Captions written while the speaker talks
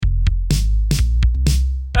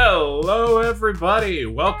Hello, everybody.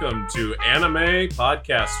 Welcome to Anime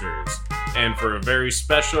Podcasters. And for a very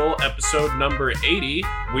special episode number 80,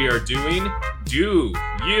 we are doing Do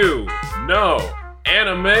You Know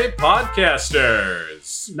Anime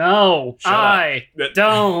Podcasters? No, Shut I up.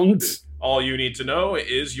 don't. All you need to know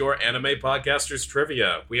is your Anime Podcasters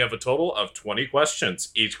trivia. We have a total of 20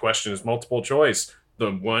 questions. Each question is multiple choice.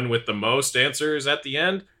 The one with the most answers at the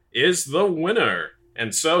end is the winner.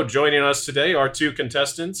 And so, joining us today are two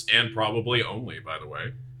contestants, and probably only, by the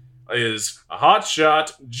way, is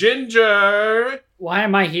Hotshot Ginger. Why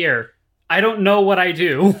am I here? I don't know what I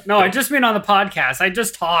do. No, I just mean on the podcast. I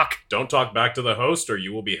just talk. Don't talk back to the host, or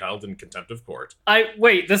you will be held in contempt of court.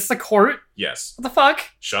 Wait, this is the court? Yes. What the fuck?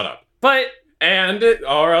 Shut up. But And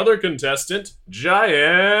our other contestant,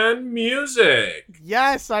 Giant Music.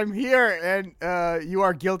 Yes, I'm here, and you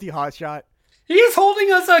are guilty, Hotshot. he's holding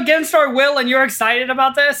us against our will and you're excited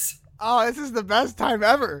about this? Oh, this is the best time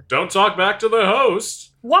ever. Don't talk back to the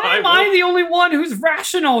host. Why am I will- the only one who's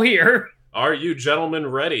rational here? Are you gentlemen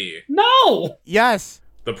ready? No! Yes.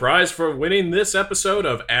 The prize for winning this episode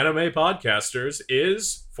of Anime Podcasters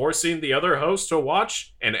is forcing the other host to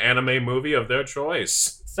watch an anime movie of their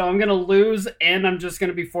choice. So I'm gonna lose and I'm just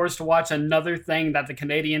gonna be forced to watch another thing that the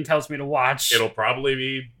Canadian tells me to watch. It'll probably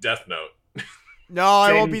be Death Note. No,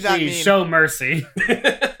 I won't Jaden, be that please, mean. show mercy.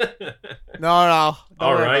 No. Don't All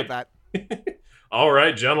worry right. about that. All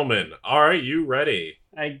right, gentlemen. Are you ready?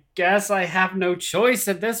 I guess I have no choice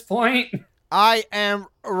at this point. I am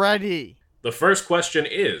ready. The first question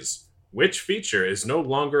is, which feature is no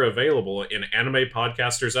longer available in Anime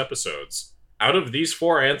Podcasters episodes? Out of these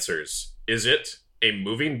four answers, is it a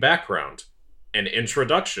moving background, an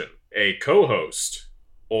introduction, a co-host,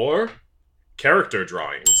 or character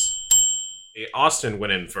drawings? Austin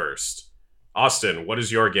went in first. Austin, what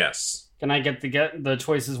is your guess? Can I get the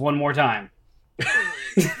choices one more time?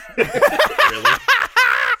 Really?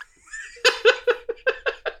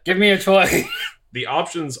 Give me a choice. The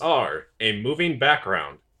options are a moving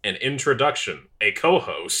background, an introduction, a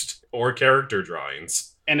co-host, or character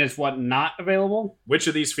drawings. And it's what, not available? Which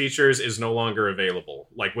of these features is no longer available?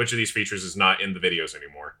 Like, which of these features is not in the videos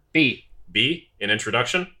anymore? B. B, an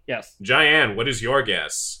introduction? Yes. Giant, what is your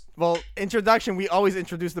guess? Well, introduction, we always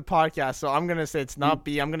introduce the podcast, so I'm going to say it's not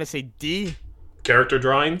B. I'm going to say D. Character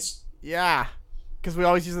drawings? Yeah, because we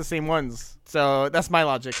always use the same ones. So that's my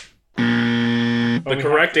logic. The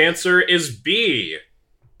correct answer is B.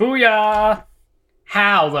 Booyah!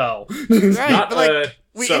 How, though? Right, Not, but like,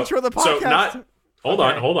 we intro the podcast. Hold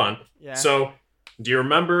on. Yeah. So, do you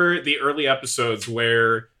remember the early episodes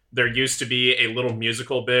where there used to be a little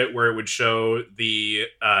musical bit where it would show the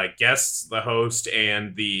guests, the host,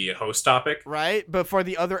 and the host topic? Right, but for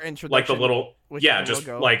the other introduction. Like the little, which yeah, is just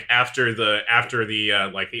logo. like after the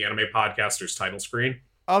like the Anime Podcasters title screen.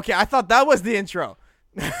 Okay, I thought that was the intro.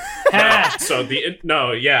 So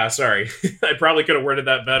sorry, I probably could have worded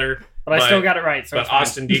that better. But I still got it right, so But it's fine.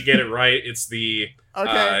 Austin did get it right. It's the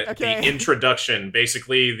Okay. the introduction,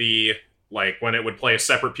 basically the like when it would play a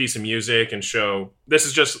separate piece of music and show. This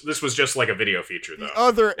was just like a video feature though. The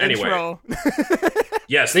other Anyway. intro.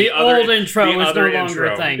 Yes, The other, old intro the is no other longer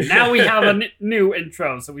intro. a thing. Now we have a new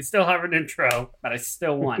intro, so we still have an intro, but I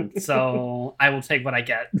still won. So I will take what I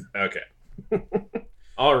get. Okay.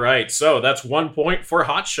 All right, so that's 1 point for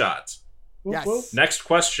Hotshot. Yes. Whoop, whoop. Next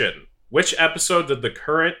question: which episode did the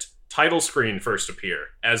current title screen first appear?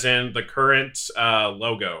 As in the current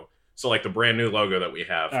logo. So like the brand new logo that we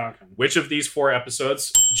have. Oh, okay. Which of these four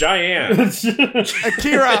episodes? Giant.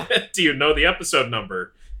 Akira. Do you know the episode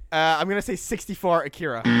number? I'm going to say 64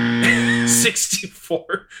 Akira.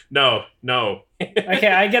 64. No. Okay,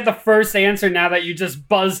 I get the first answer now that you just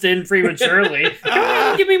buzzed in prematurely.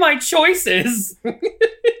 Give me my choices. I was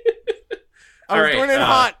Alright, going in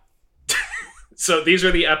hot. So these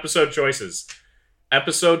are the episode choices.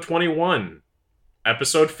 Episode 21,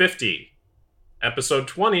 episode 50, episode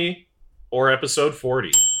 20, or episode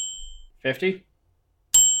 40. 50?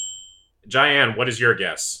 Giant, what is your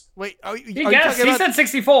guess? Wait, are you He guessed. talking He about... said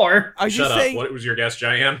 64. Are you Shut saying... up. What was your guess,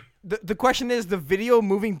 Giant? The question is the video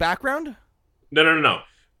moving background? No.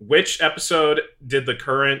 Which episode did the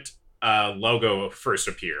current logo first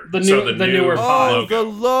appear? The So newer pod. Oh, logo. the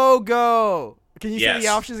logo. Can you say Yes. the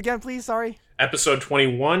options again, please? Sorry. Episode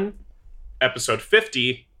 21, episode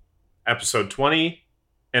 50, episode 20,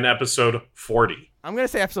 and episode 40. I'm going to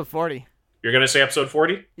say episode 40. You're going to say episode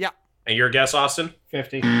 40? Yeah. And your guess, Austin?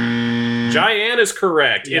 50. Giant is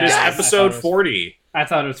correct. It is Yes. episode 40. I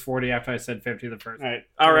thought it was 40 after I said 50 the first.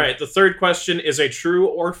 All right, the third question is a true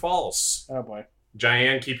or false. Oh boy.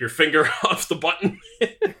 Giant, keep your finger off the button.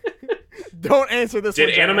 Don't answer this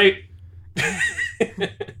Did one. Jared. anime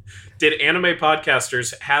Did anime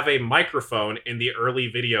podcasters have a microphone in the early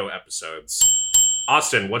video episodes?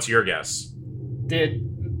 Austin, what's your guess? Did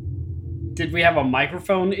we have a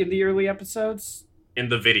microphone in the early episodes? In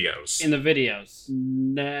the videos. In the videos.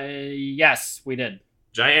 Yes, we did.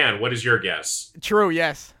 Diane, what is your guess? True,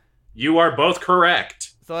 yes. You are both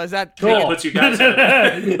correct. So is that Cool. That puts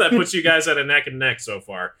you guys at a neck and neck so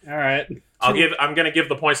far. All right. I'm gonna give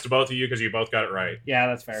the points to both of you because you both got it right. Yeah,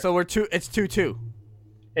 that's fair. So it's 2-2.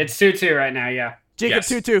 It's 2-2 right now, yeah. Jacob, Yes.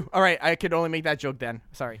 2-2. All right, I could only make that joke then.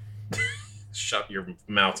 Sorry. Shut your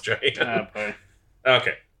mouth, Diane. Boy.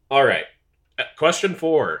 Okay. All right. Question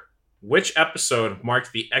 4. Which episode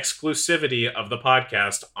marked the exclusivity of the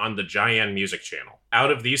podcast on the Diane Music Channel?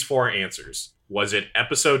 Out of these 4 answers, was it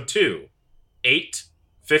episode 2, 8,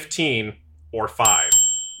 15, or 5?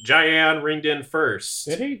 Diane ringed in first.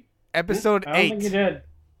 Did he? Episode I don't think he 8. did.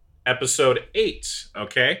 Episode 8.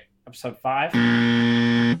 Okay. Episode 5?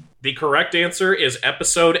 The correct answer is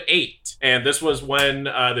episode 8, and this was when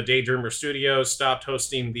the Daydreamer Studios stopped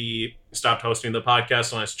hosting the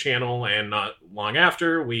podcast on its channel, and not long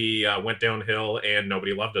after, we went downhill, and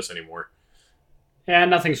nobody loved us anymore. Yeah,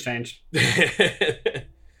 nothing's changed.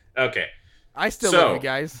 Okay, I still So- love you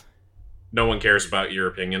guys. no one cares about your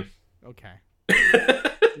opinion. Okay.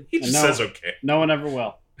 He just No. says okay. No one ever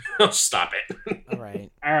will. Oh, stop it. All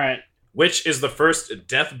right. All right. Which is the first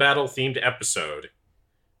death battle themed episode?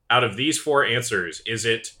 Out of these 4 answers, is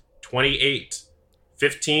it 28,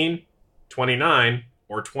 15, 29,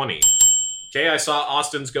 or 20? Okay, I saw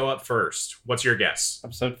Austin's go up first. What's your guess?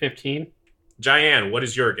 Episode 15? Diane, what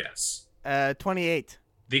is your guess? 28.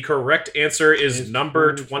 The correct answer is Is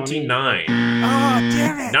number 20. 29. Oh,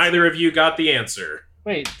 damn it. Neither of you got the answer.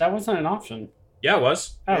 Wait, that wasn't an option. Yeah, it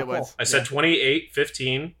was. Oh, It cool. was. I said 28,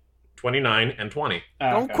 15, 29, and 20. Oh,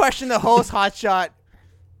 Don't okay. question the host, Hotshot.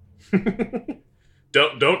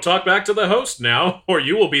 Don't talk back to the host now, or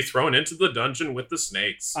you will be thrown into the dungeon with the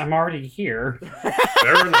snakes. I'm already here.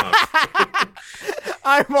 Fair enough.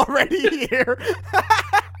 I'm already here.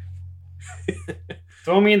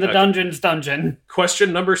 Throw me in the Okay. dungeon.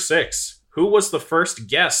 Question number 6. Who was the first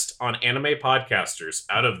guest on Anime Podcasters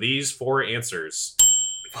out of these 4 answers?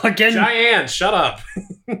 Fucking. Diane, shut up.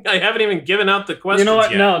 I haven't even given out the questions You know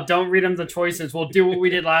what? yet. No, don't read them the choices. We'll do what we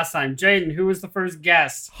did last time. Jaden, who was the first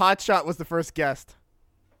guest? Hotshot was the first guest.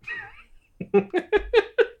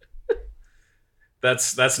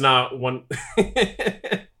 That's not one.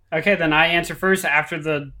 Okay, then I answer first after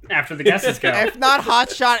the guesses go. If not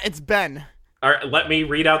Hotshot, it's Ben. All right, let me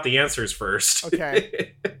read out the answers first.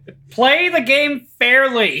 Okay. Play the game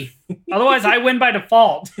fairly. Otherwise, I win by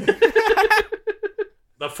default.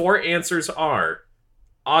 The 4 answers are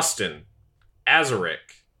Austin,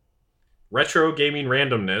 Azaric, Retro Gaming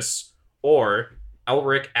Randomness, or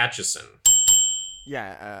Elric Atchison.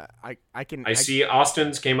 Yeah, I can. I see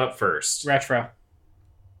Austin's came up first. Retro.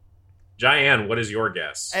 Diane, what is your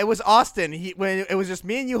guess? It was Austin. When it was just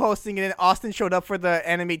me and you hosting, and then Austin showed up for the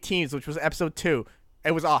anime teams, which was episode 2.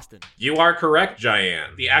 It was Austin. You are correct,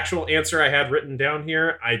 Diane. The actual answer I had written down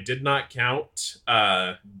here, I did not count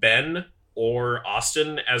Ben or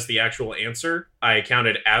Austin as the actual answer. I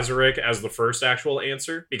counted Azaric as the first actual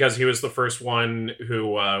answer because he was the first one who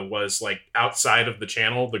was like outside of the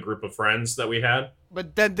channel, the group of friends that we had.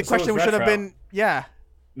 But then the So was question should have Retro. been, yeah.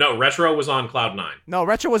 No, Retro was on Cloud9. No,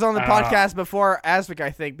 Retro was on the Ah. podcast before Asvik,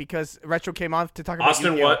 I think, because Retro came on to talk about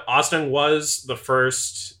Yu-Gi-Oh! Austin was the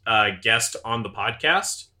first guest on the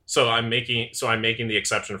podcast, so I'm making the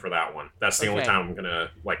exception for that one. That's the only Okay. time I'm gonna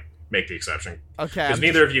make the exception Okay. because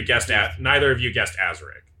neither of you guessed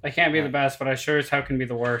Azaric. I can't be the best, but I sure as hell can be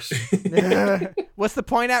the worst. What's the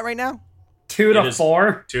point at right now? 2 It to is-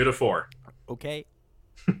 4. 2 to 4. Okay.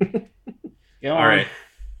 Go All on. right.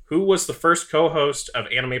 Who was the first co-host of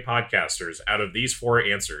Anime Podcasters out of these 4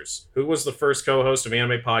 answers? Who was the first co-host of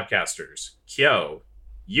Anime Podcasters? Kyo,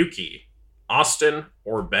 Yuki, Austin,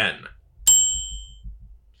 or Ben?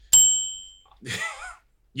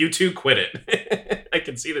 You two quit it. I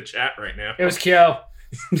can see the chat right now. It was Kyo.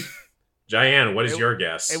 Diane, what is your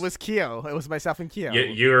guess? It was Kyo. It was myself and Kyo.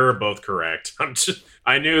 You're both correct.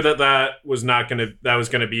 I knew that was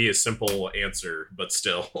gonna be a simple answer, but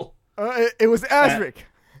still. It was Asvik.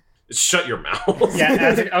 Shut your mouth.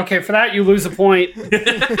 Yeah, okay, for that you lose a point.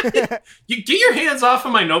 You get your hands off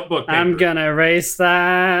of my notebook paper. I'm gonna erase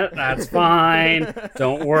that. That's fine.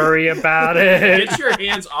 Don't worry about it. Get your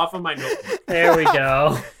hands off of my notebook. There we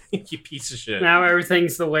go. You piece of shit. Now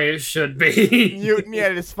everything's the way it should be. Mutiny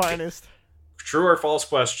at its finest. True or false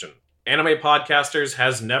question. Anime Podcasters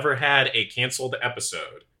has never had a canceled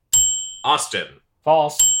episode. Austin.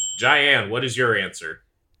 False. Diane, what is your answer?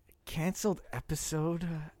 Cancelled episode?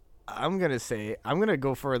 I'm gonna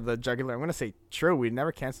go for the jugular. I'm gonna say true. We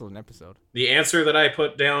never canceled an episode. The answer that I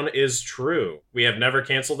put down is true. We have never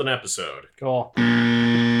canceled an episode. Cool.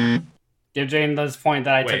 Give Jane this point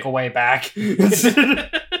that I took Wait. away back.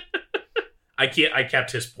 I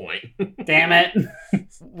kept his point. Damn it.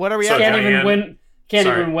 What are we So at? Can't Diane- even win. Can't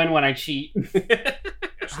Sorry. even win when I cheat.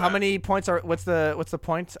 How many points are? What's the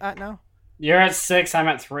points at now? You're at 6. I'm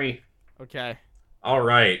at 3. Okay. All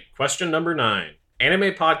right. Question number 9.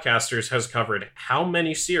 Anime Podcasters has covered how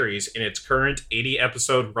many series in its current 80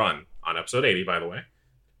 episode run? On episode 80, by the way.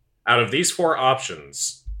 Out of these 4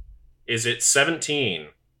 options, is it 17,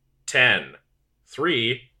 10,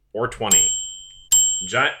 3, or 20?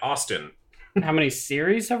 Austin, How many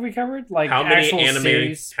series have we covered? Like how many actual anime?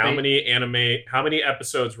 series? How many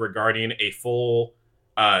episodes regarding a full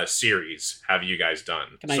series have you guys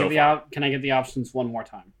done? Can I so get far? Can I get the options one more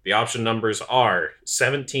time? The option numbers are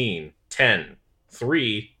 17, 10,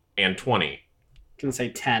 3, and 20. Can I say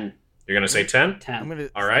 10? You're gonna say 10? 10.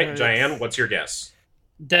 All right, Diane, what's your guess?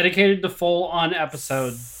 Dedicated to full on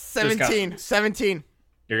episodes. 17. 17.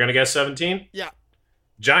 You're gonna guess 17? Yeah.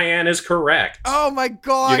 Diane is correct. Oh my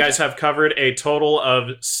god. You guys have covered a total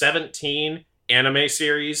of 17 anime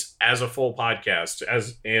series as a full podcast.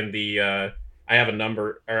 I have a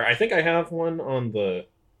number, or I think I have one on the.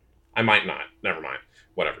 I might not. Never mind.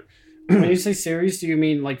 Whatever. When you say series, do you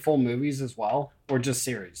mean like full movies as well, or just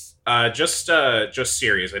series? Just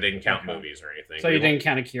series. I didn't count Okay. movies or anything. So you didn't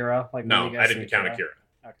count Akira? Like No, when you I guys didn't did count Akira.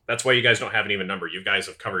 Okay. That's why you guys don't have an even number. You guys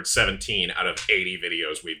have covered 17 out of 80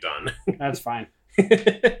 videos we've done. That's fine.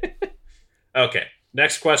 Okay,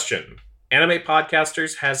 next question. Anime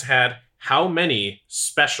Podcasters has had how many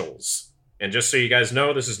specials? And just so you guys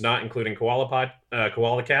know, this is not including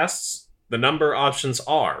Koala Casts. The number options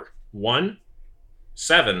are 1,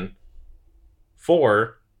 7,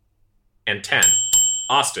 4, and 10.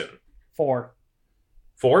 Austin. 4.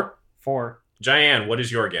 4? 4. Diane, what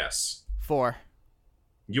is your guess? 4.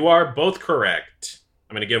 You are both correct.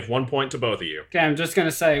 I'm going to give 1 point to both of you. Okay, I'm just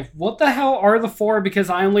gonna say, what the hell are the 4? Because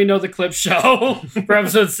I only know the clip show for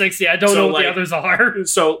episode 60. I don't So, know what like- the others are.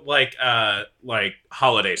 So, like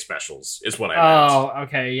holiday specials is what I meant. Oh,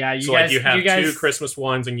 okay, yeah. You So, guys, like, you have you guys... 2 Christmas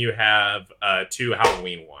ones and you have 2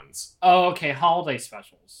 Halloween ones. Oh, okay, holiday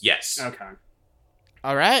specials. Yes. Okay,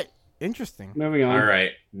 All right. Interesting. moving on. All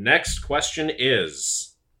right. Next question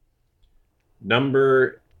is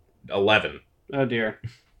number 11. Oh dear.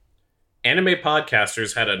 Anime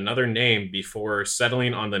Podcasters had another name before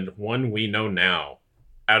settling on the one we know now.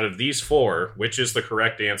 Out of these 4, which is the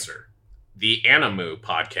correct answer? The Animu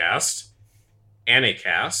Podcast,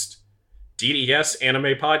 Anicast, DDS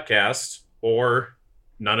Anime Podcast, or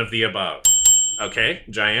none of the above? Okay,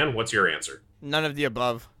 Diane, what's your answer? None of the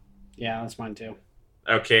above. Yeah, that's mine too.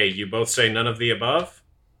 Okay, you both say none of the above?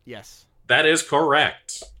 Yes. That is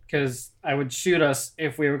correct. Because I would shoot us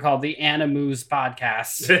if we were called the Animus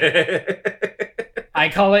Podcast. I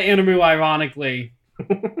call it Animu ironically.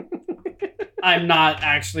 I'm not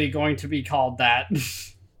actually going to be called that.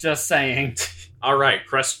 Just saying. All right,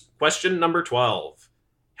 question number 12.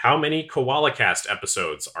 How many Koala Cast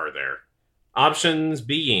episodes are there? Options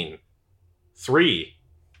being 3,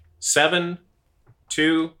 7,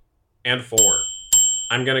 2, and 4.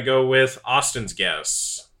 I'm going to go with Austin's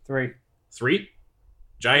guess. 3. 3?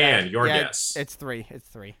 Diane, your Yeah, guess. It's 3. It's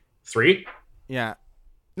 3. 3? Yeah.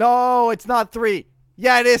 No, it's not 3.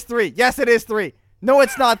 Yeah, it is 3. Yes, it is 3. No,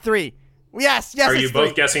 it's not 3. Yes, Are it's you 3.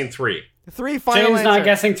 both guessing 3? 3 final James answer. not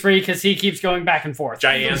guessing 3 because he keeps going back and forth.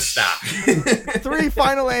 Diane, stop. 3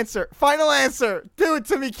 final answer. Final answer. Do it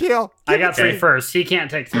to me, Keel. I got Okay. 3 first. He can't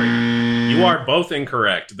take 3. You are both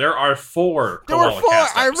incorrect. There are 4 There were Koala 4.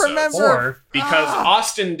 Cast I episodes. remember. 4. Because Ah.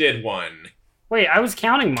 Austin did one. Wait, I was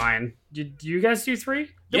counting mine. Did you guys do 3?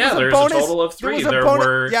 Yeah, was there's bonus- a total of 3. There was a There bonus.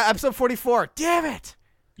 were... Yeah, episode 44. Damn it.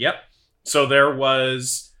 Yep. So there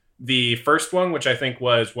was the first one, which I think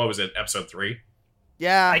was, what was it, episode 3?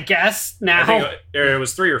 Yeah. I guess I now. think it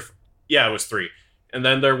was 3 or... Yeah, it was 3. And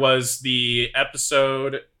then there was the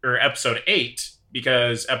episode 8,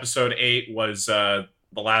 because episode 8 was the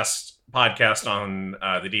last podcast on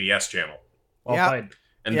the DDS channel. Well Yeah. played.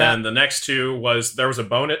 And Yeah. then the next 2 was, there was the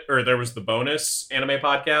bonus anime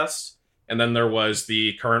podcast, and then there was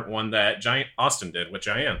the current one that Giant Austin did with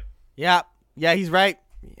Giant. Yeah. Yeah, he's right.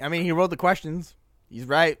 I mean, he wrote the questions. He's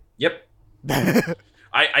right. Yep.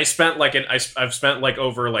 I spent I've spent like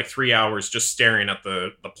over like 3 hours just staring at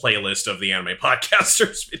the playlist of the Anime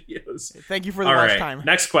Podcasters videos. Thank you for the All watch right, time.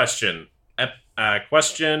 next question.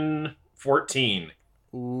 Question 14.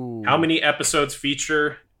 Ooh. How many episodes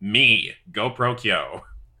feature me, GoPro Kyo?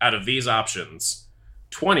 Out of these options,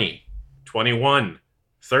 20, 21,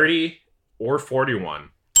 30, or 41.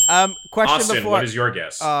 Question Austin, before. what is your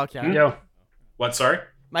guess? Oh, okay. Yo. What, sorry?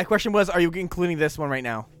 My question was, are you including this one right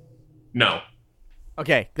now? No.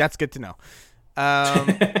 Okay, that's good to know.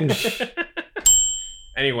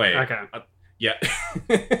 Anyway. Okay. Yeah.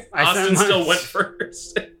 I Austin said still mine. went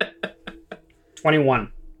first.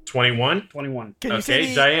 21. 21? 21. Can you say Okay,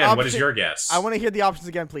 the Diane, what is option- your guess? I want to hear the options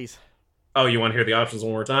again, please. Oh, you want to hear the options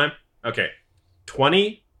one more time? Okay.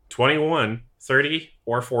 20, 21, 30,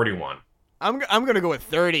 or 41. I'm gonna go with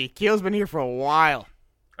 30. Keel's been here for a while.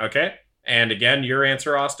 Okay. And again, your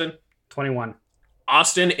answer, Austin? 21.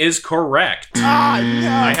 Austin is correct. Ah, I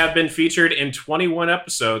no. have been featured in 21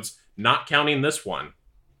 episodes, not counting this one.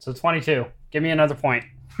 So 22. Give me another point.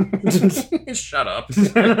 Shut up.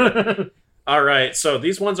 All right, so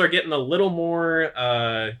these ones are getting a little more.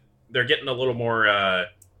 They're getting a little more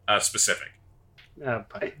specific.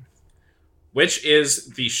 But Which is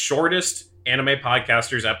the shortest anime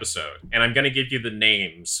podcasters episode? And I'm going to give you the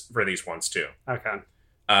names for these ones too.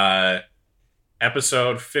 okay.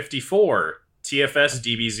 Episode 54, TFS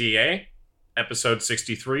DBZA. Episode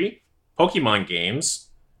 63, Pokemon Games.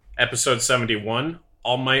 Episode 71,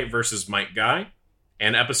 All Might vs. Might Guy.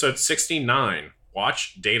 And episode 69,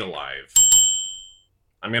 Watch Data Live.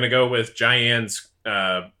 I'm going to go with Diane's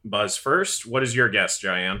buzz first. What is your guess,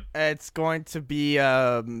 Diane? It's going to be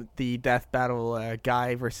the death battle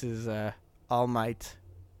guy versus All Might.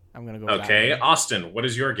 I'm gonna go. With Okay, that one. Austin, what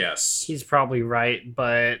is your guess? He's probably right,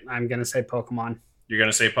 but I'm going to say Pokemon. You're going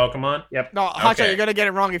to say Pokemon? No, Hotshot, Okay. you're gonna get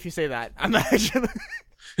it wrong if you say that. I'm actually.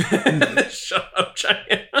 Shut up,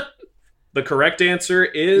 Diane. The correct answer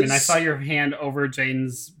I is mean, I saw your hand over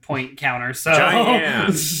Jaden's point counter, so...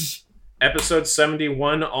 Giant. episode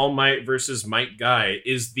 71, All Might versus Might Guy,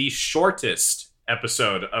 is the shortest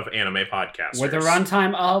episode of Anime Podcasters. With a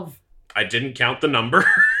runtime of... I didn't count the number.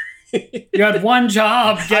 You had one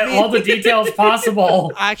job. Get I mean- all the details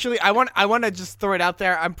possible. Actually, I want to just throw it out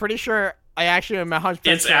there. I'm pretty sure I actually am 100%.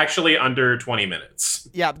 It's actually under 20 minutes.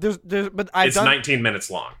 Yeah, but I've It's done 19 minutes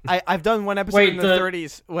long. I've done one episode Wait, in the the-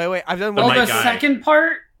 30s. Wait, I've done The Oh, one. Might the Guy. second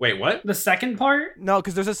part? Wait, what? The second part? No,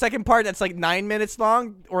 because there's a second part that's like 9 minutes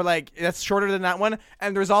long, or like that's shorter than that one.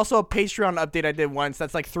 And there's also a Patreon update I did once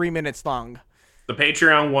that's like 3 minutes long. The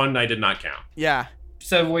Patreon one I did not count. Yeah.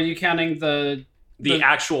 So were you counting the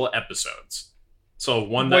Actual episodes. So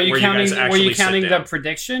one that were you where counting, you guys were actually you counting sit the down.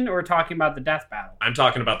 prediction or talking about the death battle? I'm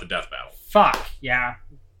talking about the death battle. Fuck. Yeah.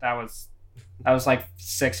 That was like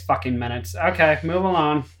 6 fucking minutes. Okay, move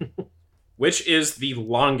along. Which is the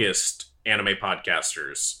longest anime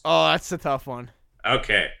podcasters? Oh, that's a tough one.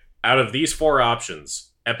 Okay. Out of these 4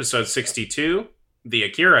 options, episode 62, the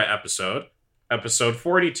Akira episode, episode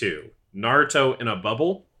 42, Naruto in a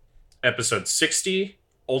Bubble, episode 60,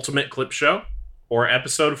 Ultimate Clip Show, or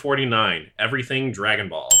episode 49, Everything Dragon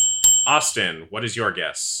Ball. Austin, what is your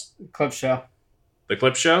guess? Clip show. The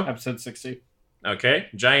Clip Show? Episode 60. Okay.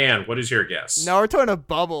 Diane, what is your guess? Naruto in a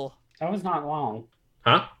bubble. That was not long.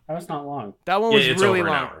 Huh? That was not long. That one Yeah, was it's really over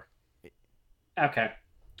an long. hour. Okay.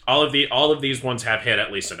 All of these ones have hit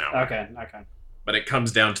at least an hour. Okay. But it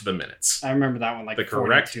comes down to the minutes. I remember that one like The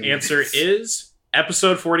correct 42 answer minutes. is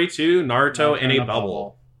episode 42, Naruto in a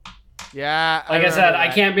Bubble. Yeah. Like I said, remember I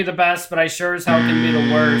that. can't be the best, but I sure as hell can be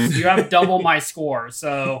the worst. You have double my score,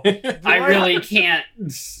 so I really can't.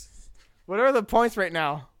 What are the points right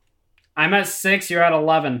now? I'm at 6, you're at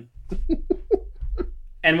 11.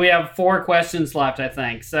 And we have 4 questions left, I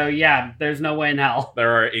think. So yeah, there's no way in hell.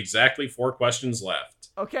 There are exactly 4 questions left.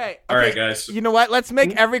 Okay. All right, okay. guys. You know what? Let's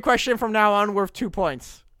make every question from now on worth 2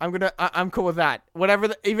 points. I'm cool with that.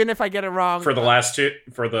 Whatever. Even if I get it wrong. For the last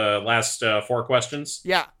 4 questions.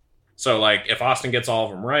 Yeah. So like if Austin gets all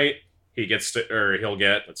of them right, he'll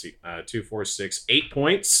get, let's see, 2, 4, 6, 8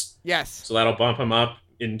 points. Yes. So that'll bump him up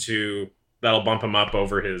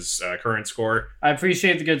over his current score. I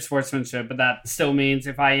appreciate the good sportsmanship, but that still means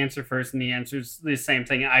if I answer first and he answers the same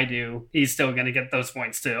thing I do, he's still going to get those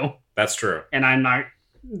points too. That's true. And I'm not,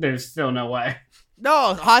 there's still no way.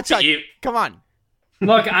 No, Hotshot. You- Come on.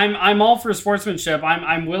 Look, I'm all for sportsmanship.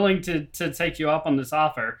 I'm willing to take you up on this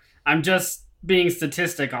offer. I'm just being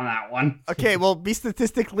statistic on that one. Okay. Well, be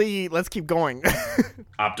statistically. Let's keep going.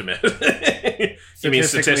 Optimistic. You mean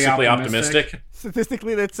statistically optimistic?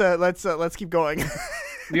 Statistically, let's keep going.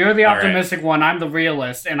 You're the All right. optimistic one. I'm the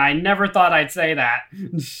realist, and I never thought I'd say that.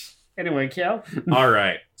 Anyway, Kiel. All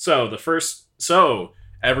right. So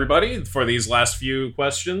everybody, for these last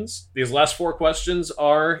 4 questions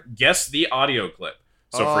are guess the audio clip.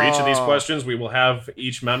 So for each of these Oh. questions, we will have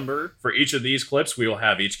each member. For each of these clips, we will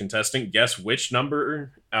have each contestant guess which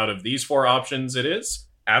number out of these 4 options it is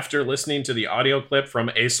after listening to the audio clip from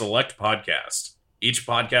a select podcast. Each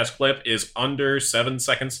podcast clip is under 7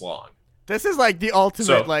 seconds long. This is like the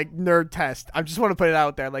ultimate like nerd test. I just want to put it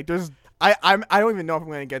out there. Like there's I don't even know if I'm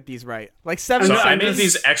gonna get these right. Like 7 So seconds. I made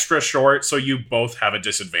these extra short so you both have a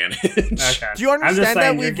disadvantage. Okay. Do you understand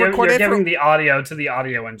that we've recorded you're giving from the audio to the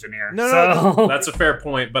audio engineer. No, so. That's a fair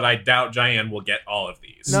point, but I doubt Cheyenne will get all of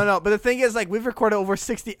these. No, but the thing is, like, we've recorded over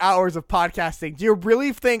 60 hours of podcasting. Do you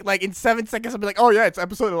really think, like, in 7 seconds, I'll be like, oh, yeah, it's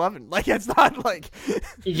episode 11? Like, it's not, like...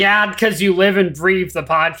 Yeah, because you live and breathe the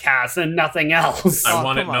podcast and nothing else. I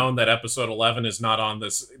want it come on. known that episode 11 is not on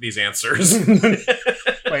these answers.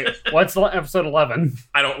 Wait, what's episode 11?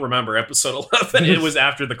 I don't remember episode 11. It was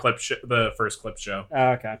after the first clip show. Oh,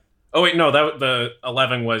 okay. Oh wait, no, the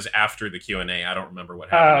 11 was after the Q&A. I don't remember what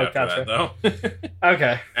happened after that though.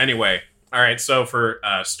 Okay. Anyway, all right. So for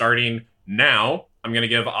starting now, I'm gonna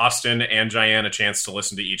give Austin and Cheyenne a chance to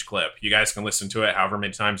listen to each clip. You guys can listen to it however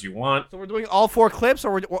many times you want. So we're doing all 4 clips,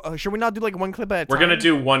 or should we not do, like, 1 clip at a time? We're gonna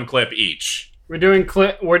do 1 clip each. We're doing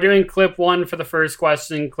clip 1 for the first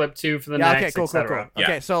question, clip 2 for the next, okay, cool. etc. Yeah.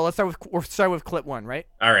 Okay, so let's start with clip 1, right?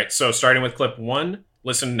 All right. So starting with clip 1,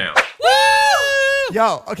 listen now.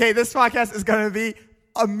 Yo, okay, this podcast is gonna be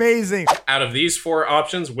amazing. Out of these 4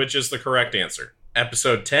 options, which is the correct answer?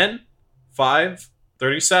 Episode 10, 5,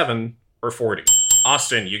 37, or 40?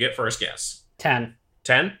 Austin, you get first guess. 10.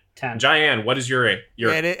 10? 10. Cheyenne, what is your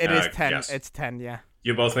Yeah, it is 10. guess? It's 10, yeah.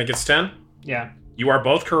 You both think it's 10? Yeah. You are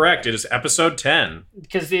both correct. It is episode 10.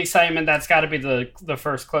 Because the excitement, that's got to be the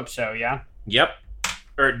first clip show, yeah? Yep.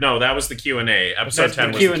 Or no, that was the Q&A. Episode That's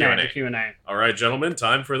 10 the was the Q&A. Q&A. The Q&A. All right, gentlemen,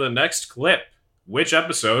 time for the next clip. Which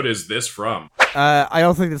episode is this from? I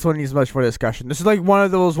don't think this one needs much more discussion. This is like one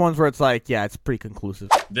of those ones where it's like, yeah, it's pretty conclusive.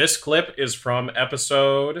 This clip is from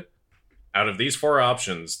episode... Out of these 4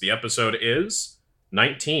 options, the episode is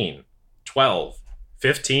 19, 12,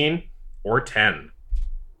 15, or 10.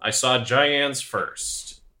 I saw Cheyenne's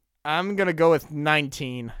first. I'm gonna go with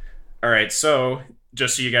 19. All right, so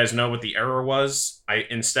just so you guys know what the error was,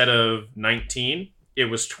 instead of 19, it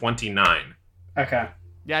was 29. Okay.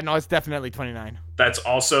 Yeah, no, it's definitely 29. That's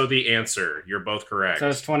also the answer. You're both correct. So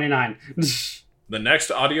it's 29. The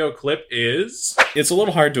next audio clip is... It's a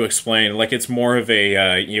little hard to explain. Like, it's more of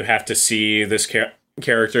a, you have to see this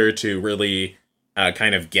character to really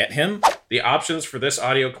kind of get him. The options for this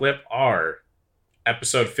audio clip are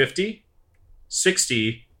episode 50,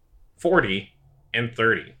 60, 40, and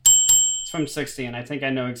 30. It's from 60, and I think I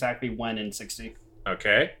know exactly when in 60.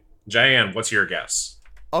 Okay. Cheyenne, what's your guess?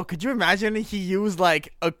 Oh, could you imagine he used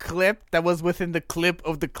like a clip that was within the clip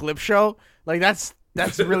of the clip show? Like that's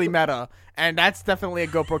really meta, and that's definitely a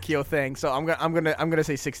GoPro Kyo thing. So I'm gonna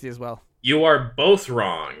say 60 as well. You are both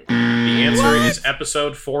wrong. The answer is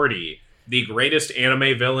episode 40, The Greatest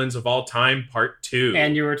Anime Villains of All Time, Part 2.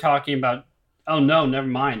 And you were talking about... Oh, no, never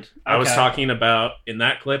mind. Okay. I was talking about, in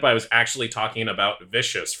that clip, I was actually talking about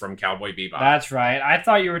Vicious from Cowboy Bebop. That's right. I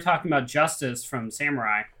thought you were talking about Justice from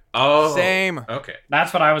Samurai. Oh. Same. Okay.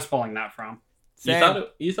 That's what I was pulling that from. Same.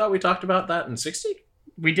 You thought we talked about that in 60?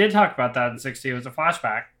 We did talk about that in 60. It was a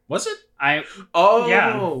flashback. Was it? Oh,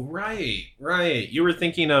 yeah. Right. You were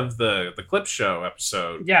thinking of the clip show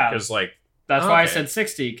episode. Yeah. Because, like... That's why I said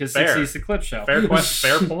 60, because 60 is the clip show.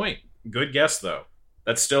 Fair point. Good guess, though.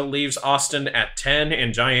 That still leaves Austin at 10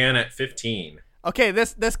 and Cheyenne at 15. Okay,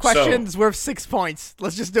 this question's worth 6 points.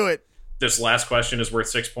 Let's just do it. This last question is worth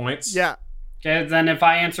 6 points? Yeah. Okay, then if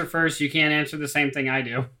I answer first, you can't answer the same thing I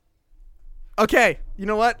do. Okay, you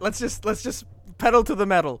know what? Let's just pedal to the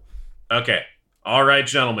metal. Okay. All right,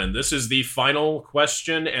 gentlemen. This is the final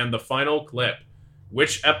question and the final clip.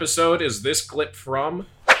 Which episode is this clip from?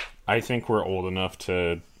 I think we're old enough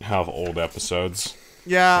to have old episodes.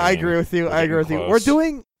 Yeah, I agree with you. close. We're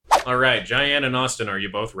doing... All right, Cheyenne and Austin, are you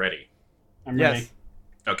both ready? I'm ready.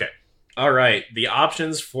 Okay. All right. The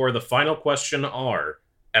options for the final question are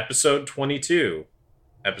episode 22,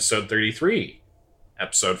 episode 33,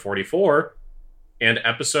 episode 44, and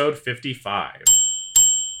episode 55.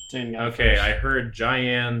 Okay, I heard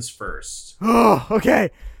Cheyenne's first. Oh,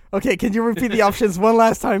 okay. Okay, can you repeat the options one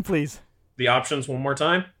last time, please? The options one more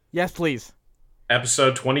time? Yes, please.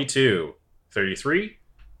 Episode 22, 33,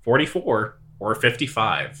 44, or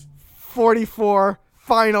 55. 44,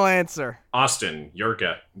 final answer. Austin, your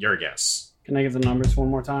guess. Can I give the numbers one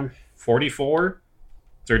more time? 44,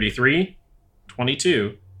 33,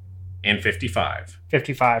 22, and 55.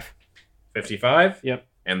 55. 55? Yep.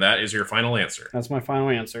 And that is your final answer. That's my final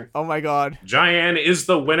answer. Oh my god. Cheyenne is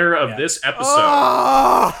the winner of this episode.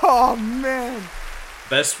 Oh man.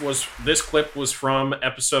 This clip was from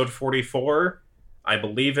episode 44. I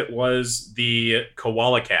believe it was the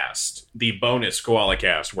Koala Cast, the bonus Koala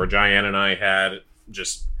Cast, where Cheyenne and I had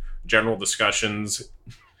just general discussions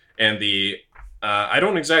and the I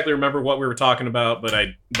don't exactly remember what we were talking about, but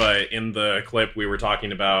in the clip we were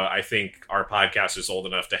talking about, I think our podcast is old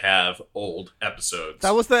enough to have old episodes.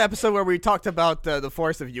 That was the episode where we talked about the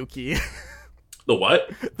Forest of Yuki. The what?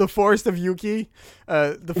 The Forest of Yuki.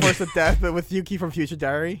 The Forest of Death, but with Yuki from Future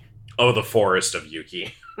Diary. Oh, the Forest of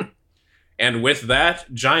Yuki. And with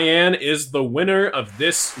that, Jyan is the winner of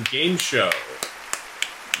this game show.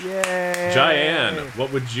 Yay! Jyan,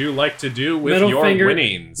 what would you like to do with your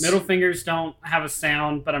winnings? Middle fingers don't have a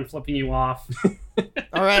sound, but I'm flipping you off.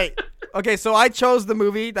 All right. Okay, so I chose the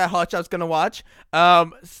movie that Hotshot's gonna watch.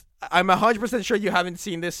 I'm 100% sure you haven't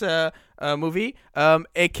seen this movie.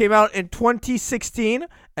 It came out in 2016,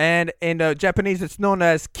 and in Japanese it's known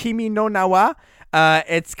as Kimi no Nawa.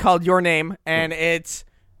 It's called Your Name, and it's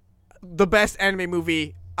the best anime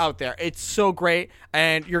movie out there. It's so great,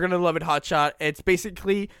 and you're gonna love it, Hotshot. It's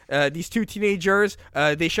basically these two teenagers.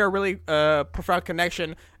 They share a really profound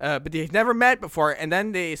connection, but they've never met before, and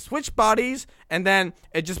then they switch bodies, and then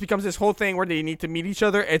it just becomes this whole thing where they need to meet each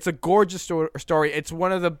other. It's a gorgeous story. It's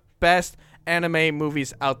one of the best anime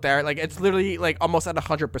movies out there. Like, it's literally like almost at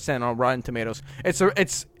 100% on Rotten Tomatoes.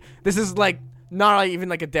 This is like not even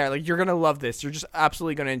like a dare. Like, you're gonna love this. You're just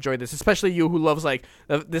absolutely gonna enjoy this, especially you who loves like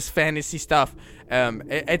this fantasy stuff.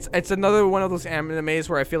 It's another one of those animes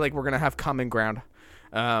where I feel like we're gonna have common ground,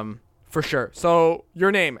 for sure. So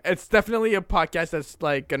Your Name. It's definitely a podcast that's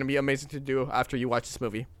like gonna be amazing to do after you watch this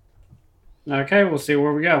movie. Okay, we'll see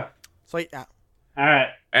where we go. So yeah. All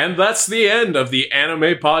right. And that's the end of the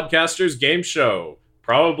Anime Podcasters game show.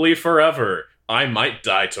 Probably forever. I might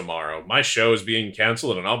die tomorrow. My show is being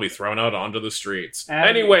canceled and I'll be thrown out onto the streets. And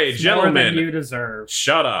anyway, gentlemen, more than you deserve.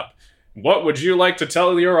 Shut up. What would you like to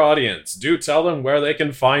tell your audience? Do tell them where they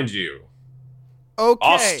can find you. Okay.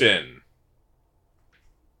 Austin,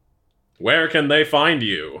 where can they find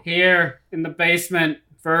you? Here in the basement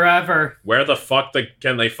forever. Where the fuck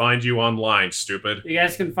can they find you online, stupid? You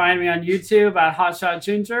guys can find me on YouTube at Hotshot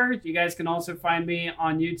Ginger. You guys can also find me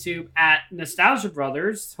on YouTube at Nostalgia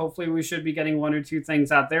Brothers. Hopefully we should be getting one or two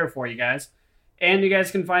things out there for you guys. And you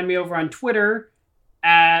guys can find me over on Twitter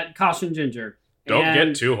at Caution Ginger. Don't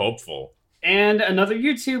get too hopeful. And another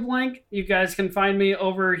YouTube link, you guys can find me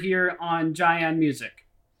over here on Jyan Music.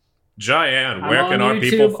 Jyan, where can our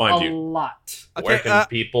people find you? A lot. Where can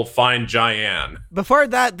people find Jyan? Before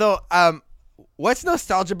that, though, what's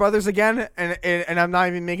Nostalgia Brothers again? And I'm not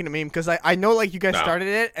even making a meme because I know like you guys started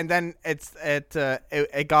it and then it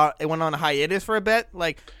went on a hiatus for a bit.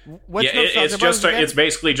 Like, what's Nostalgia Brothers again? It's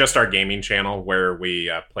basically just our gaming channel where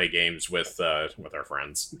we play games with our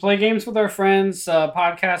friends. Play games with our friends.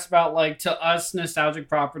 Podcasts about like to us nostalgic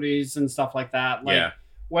properties and stuff like that. Like, yeah.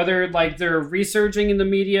 Whether like they're researching in the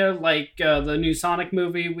media, like the new Sonic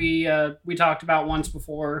movie we talked about once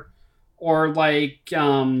before, or like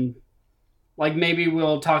maybe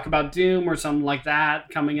we'll talk about Doom or something like that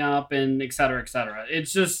coming up, and et cetera, et cetera.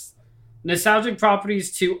 It's just nostalgic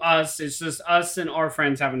properties to us. It's just us and our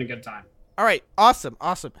friends having a good time. All right, awesome.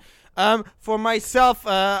 For myself,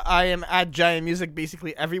 I am at Jyan Music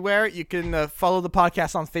basically everywhere. You can follow the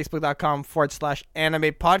podcast on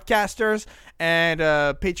Facebook.com/Anime Podcasters, and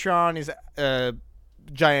Patreon is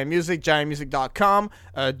Jyan Music, JyanMusic.com.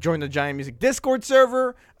 Join the Jyan Music Discord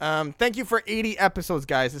server. Thank you for 80 episodes,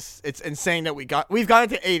 guys. It's insane that we've gotten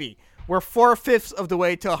to 80. We're 4/5 of the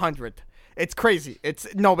way to 100. It's crazy. Let's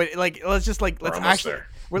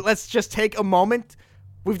just take a moment.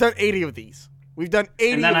 We've done 80 of these. We've done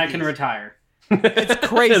 80 and then of I can these. retire. It's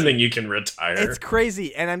crazy. And then you can retire. It's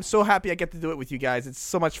crazy, and I'm so happy I get to do it with you guys. It's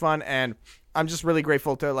so much fun, and I'm just really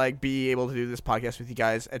grateful to like be able to do this podcast with you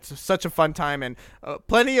guys. It's such a fun time, and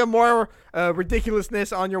plenty of more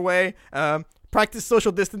ridiculousness on your way. Practice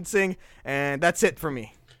social distancing, and that's it for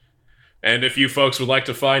me. And if you folks would like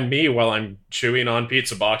to find me while I'm chewing on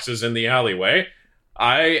pizza boxes in the alleyway,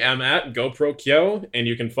 I am at GoPro Kyo, and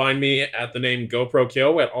you can find me at the name GoPro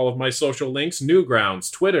Kyo at all of my social links: Newgrounds,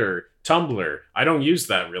 Twitter, Tumblr. I don't use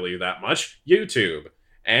that really that much. YouTube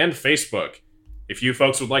and Facebook. If you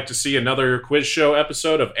folks would like to see another quiz show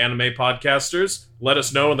episode of Anime Podcasters, let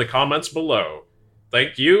us know in the comments below.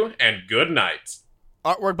 Thank you, and good night.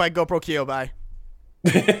 Artwork by GoPro Kyo. Bye.